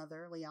it's his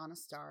mother, Lyanna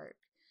Stark.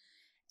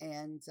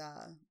 And,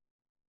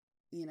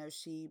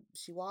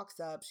 she walks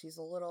up. She's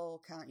a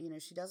little kind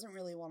of, she doesn't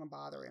really want to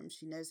bother him.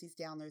 She knows he's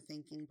down there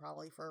thinking,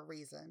 probably for a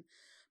reason,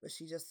 but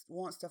she just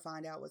wants to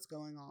find out what's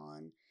going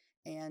on.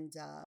 And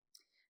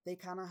they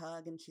kind of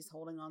hug, and she's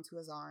holding onto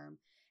his arm.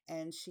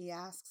 And she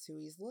asks who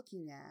he's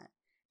looking at,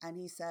 and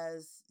he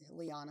says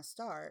Lyanna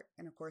Stark.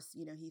 And of course,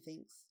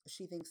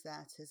 she thinks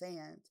that's his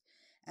aunt.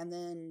 And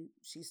then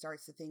she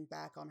starts to think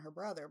back on her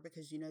brother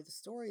because, the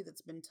story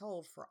that's been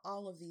told for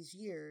all of these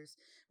years,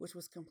 which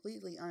was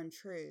completely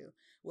untrue,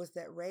 was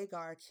that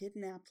Rhaegar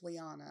kidnapped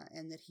Lyanna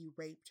and that he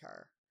raped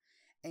her.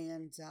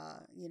 And,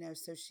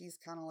 so she's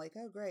kind of like,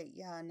 oh, great.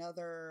 Yeah,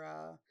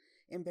 another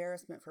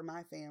embarrassment for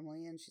my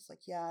family. And she's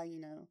like, yeah,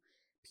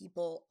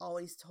 people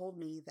always told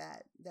me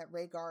that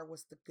Rhaegar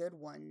was the good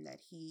one, that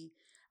he,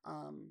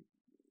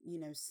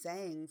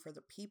 sang for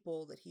the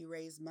people, that he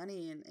raised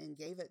money and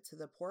gave it to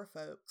the poor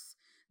folks,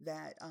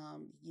 that,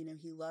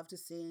 he loved to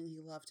sing,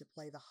 he loved to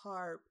play the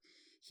harp,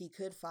 he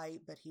could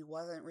fight, but he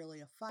wasn't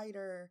really a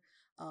fighter,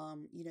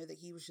 that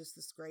he was just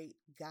this great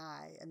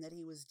guy and that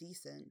he was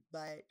decent,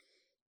 but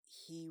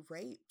he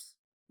raped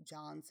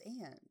Jon's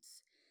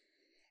aunt.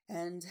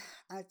 And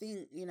I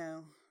think,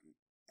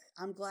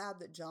 I'm glad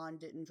that Jon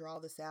didn't draw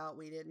this out.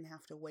 We didn't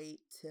have to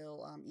wait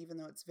till, even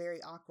though it's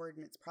very awkward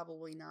and it's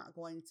probably not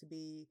going to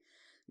be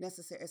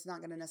necessary, it's not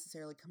going to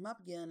necessarily come up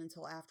again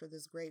until after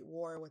this great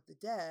war with the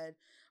dead,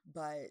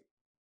 but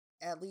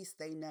at least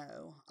they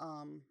know.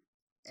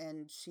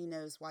 And she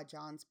knows why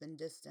Jon's been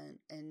distant.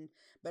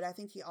 But I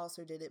think he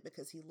also did it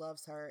because he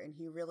loves her and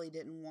he really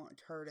didn't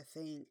want her to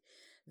think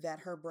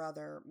that her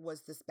brother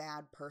was this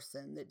bad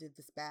person that did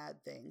this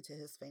bad thing to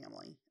his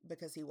family,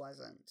 because he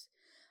wasn't.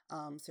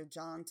 So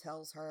Jon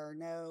tells her,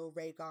 no,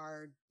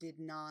 Rhaegar did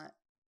not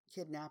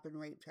kidnap and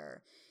rape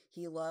her.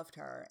 He loved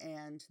her,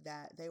 and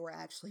that they were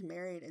actually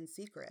married in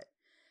secret.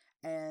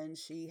 And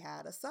she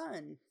had a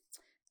son.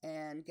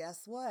 And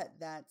guess what?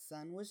 That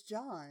son was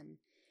Jon.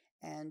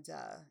 And,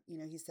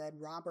 he said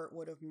Robert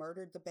would have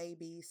murdered the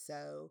baby.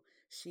 So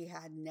she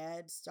had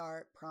Ned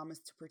Stark promise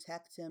to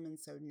protect him. And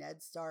so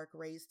Ned Stark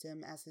raised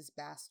him as his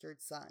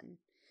bastard son.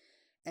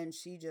 And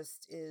she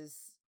just is,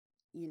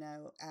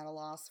 at a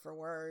loss for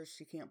words.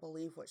 She can't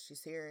believe what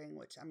she's hearing,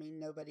 which,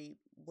 nobody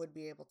would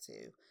be able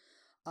to.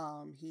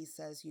 He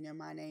says,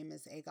 my name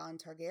is Aegon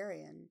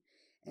Targaryen.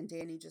 And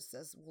Dany just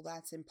says, well,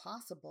 that's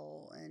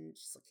impossible. And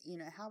she's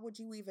like, how would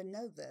you even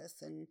know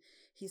this? And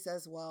he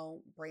says,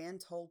 well, Bran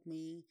told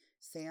me,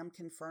 Sam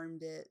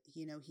confirmed it.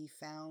 He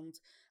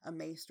found a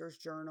maester's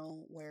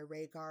journal where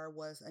Rhaegar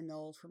was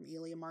annulled from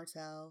Elia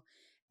Martell.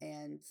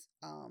 And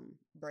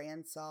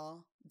Bran saw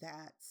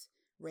that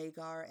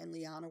Rhaegar and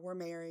Lyanna were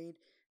married.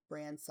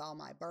 Bran saw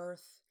my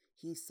birth.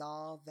 He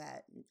saw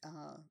that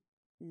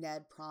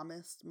Ned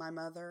promised my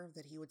mother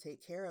that he would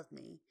take care of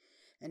me.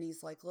 And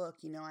he's like, look,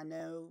 I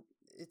know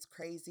it's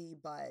crazy,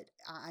 but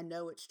I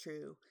know it's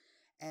true.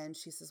 And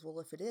she says, well,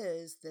 if it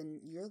is, then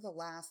you're the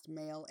last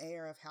male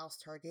heir of House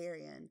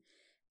Targaryen,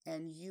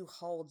 and you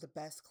hold the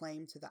best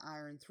claim to the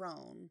Iron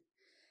Throne.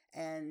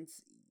 And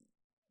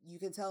you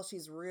can tell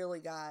she's really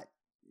got,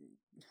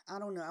 I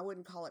don't know, I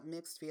wouldn't call it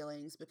mixed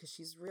feelings, because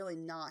she's really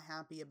not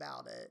happy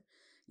about it.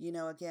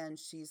 Again,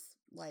 she's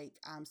like,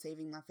 I'm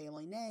saving my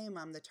family name.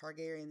 I'm the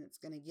Targaryen that's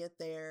going to get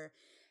there.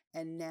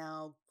 And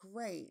now,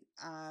 great,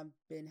 I've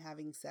been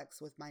having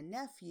sex with my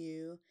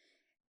nephew,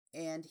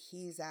 and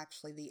he's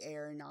actually the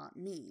heir, not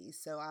me.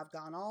 So I've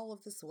gone all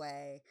of this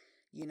way.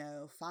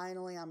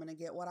 Finally, I'm going to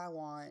get what I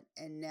want.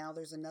 And now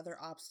there's another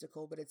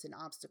obstacle, but it's an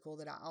obstacle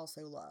that I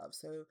also love.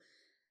 So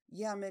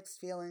yeah,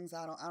 mixed feelings.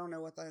 I don't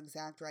know what the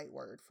exact right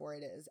word for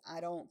it is. I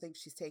don't think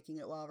she's taking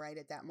it well right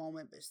at that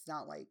moment, but it's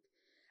not like,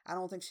 I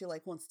don't think she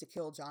wants to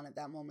kill Jon at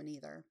that moment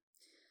either.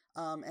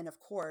 And of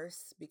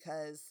course,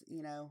 because,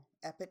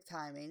 epic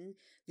timing,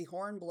 the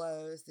horn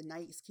blows, the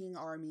Night King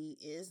army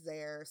is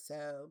there.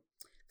 So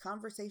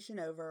conversation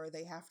over,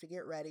 they have to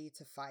get ready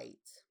to fight.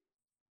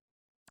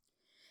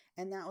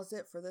 And that was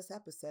it for this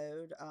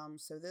episode.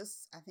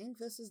 I think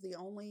this is the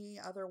only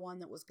other one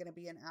that was going to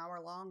be an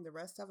hour long. The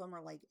rest of them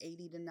are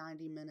 80 to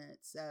 90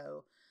 minutes.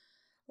 So,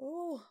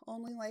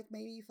 only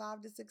maybe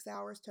 5 to 6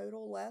 hours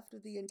total left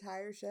of the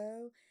entire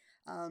show.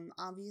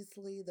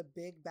 Obviously, the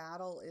big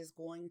battle is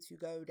going to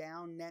go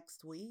down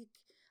next week.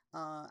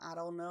 I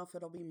don't know if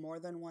it'll be more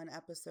than one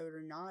episode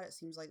or not. It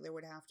seems like there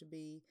would have to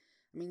be,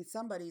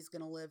 somebody's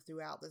going to live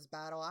throughout this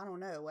battle. I don't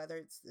know whether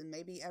it's,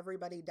 maybe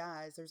everybody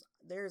dies.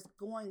 There's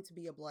going to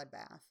be a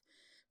bloodbath.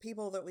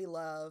 People that we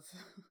love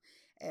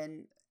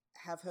and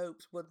have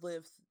hoped would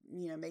live,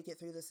 make it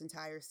through this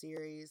entire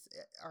series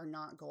are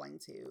not going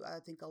to. I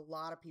think a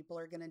lot of people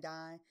are going to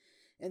die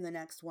in the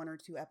next 1 or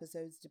 2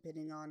 episodes,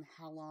 depending on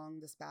how long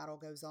this battle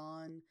goes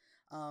on.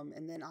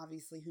 And then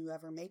obviously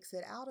whoever makes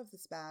it out of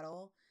this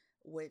battle,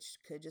 which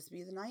could just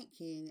be the Night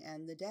King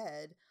and the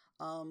dead,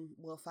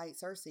 will fight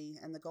Cersei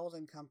and the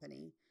Golden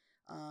Company.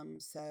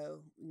 So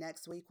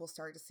next week we'll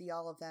start to see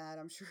all of that.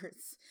 I'm sure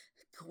it's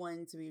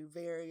going to be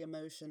very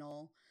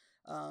emotional.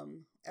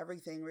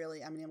 Everything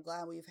really, I'm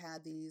glad we've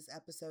had these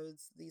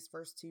episodes, these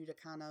first 2, to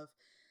kind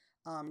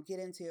of get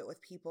into it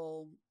with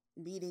people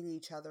meeting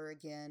each other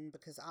again,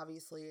 because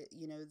obviously,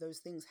 those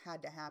things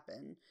had to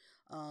happen.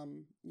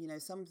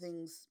 Some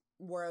things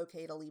were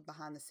okay to leave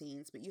behind the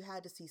scenes, but you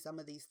had to see some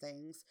of these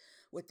things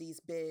with these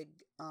big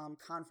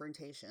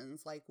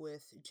confrontations, like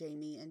with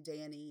Jaime and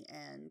Dany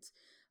and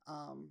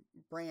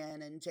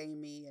Bran and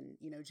Jaime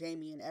and,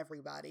 Jaime and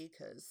everybody,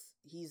 because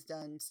he's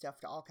done stuff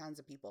to all kinds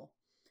of people.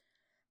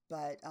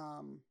 But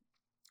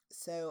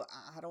so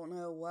I don't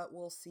know what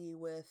we'll see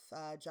with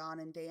Jon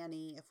and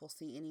Dany, if we'll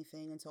see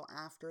anything until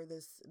after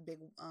this big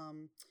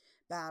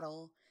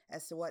battle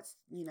as to what's,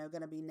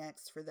 going to be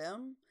next for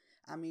them.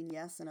 I mean,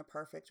 yes, in a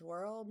perfect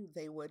world,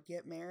 they would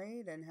get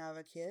married and have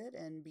a kid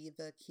and be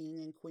the king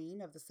and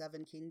queen of the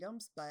Seven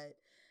Kingdoms, but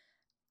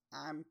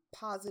I'm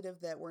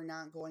positive that we're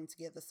not going to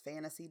get this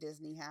fantasy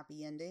Disney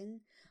happy ending.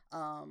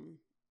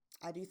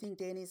 I do think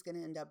Dany's going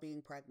to end up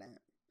being pregnant.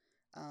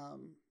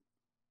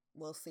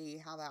 We'll see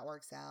how that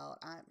works out.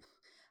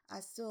 I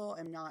still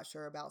am not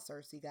sure about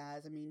Cersei,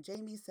 guys. I mean,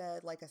 Jamie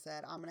said, like I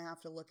said, I'm going to have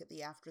to look at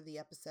the after the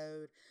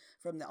episode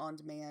from the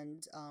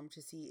on-demand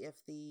to see if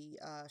the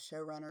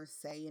showrunners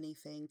say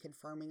anything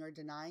confirming or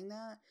denying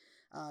that.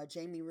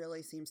 Jamie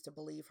really seems to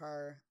believe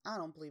her. I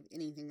don't believe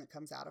anything that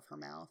comes out of her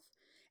mouth.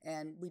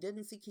 And we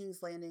didn't see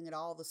King's Landing at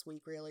all this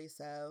week, really,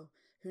 so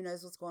who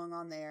knows what's going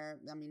on there.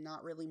 I mean,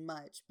 not really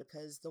much,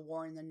 because the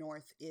war in the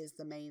north is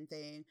the main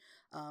thing.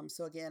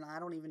 So again, I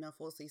don't even know if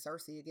we'll see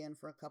Cersei again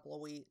for a couple of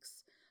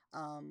weeks.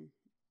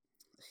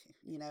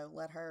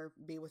 Let her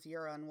be with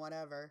Euron,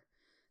 whatever.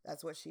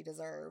 That's what she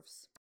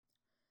deserves.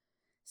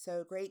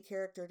 So great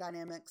character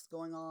dynamics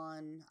going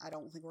on. I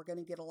don't think we're going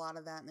to get a lot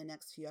of that in the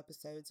next few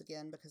episodes,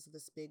 again, because of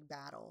this big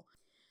battle.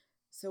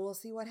 So we'll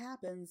see what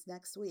happens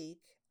next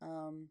week.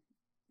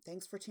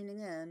 Thanks for tuning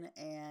in,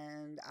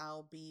 and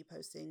I'll be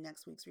posting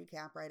next week's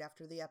recap right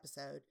after the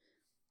episode.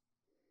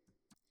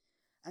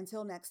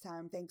 Until next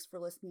time, thanks for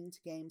listening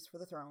to Games for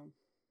the Throne.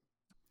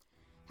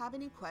 Have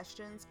any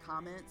questions,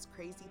 comments,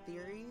 crazy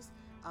theories?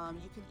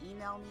 You can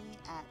email me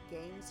at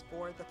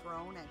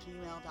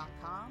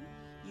gamesforthethrone@gmail.com.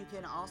 You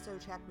can also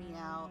check me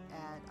out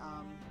at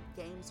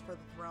Games for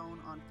the Throne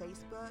on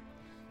Facebook,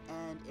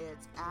 and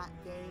it's at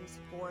Games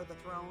for the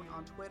Throne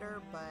on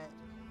Twitter, but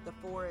the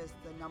 4 is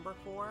the number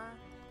 4.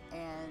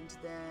 And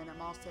then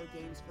I'm also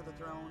Games for the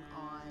Throne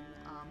on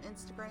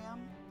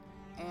Instagram.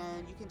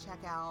 And you can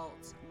check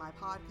out my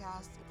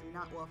podcast if you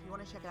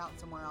want to check it out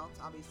somewhere else,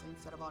 obviously,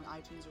 instead of on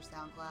iTunes or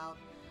SoundCloud.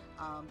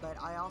 But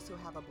I also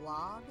have a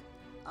blog.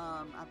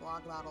 I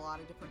blog about a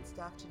lot of different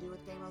stuff to do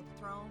with Game of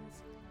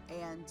Thrones.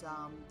 And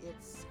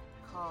it's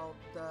called,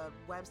 the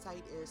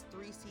website is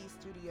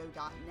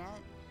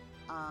 3cstudio.net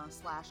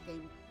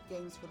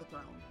 /Games for the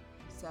Throne.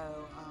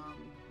 So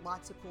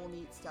lots of cool,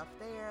 neat stuff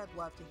there. I'd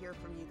love to hear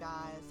from you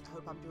guys. I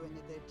hope I'm doing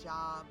a good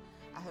job.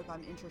 I hope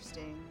I'm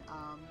interesting.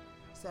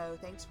 So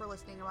thanks for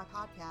listening to my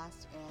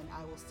podcast, and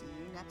I will see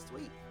you next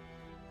week.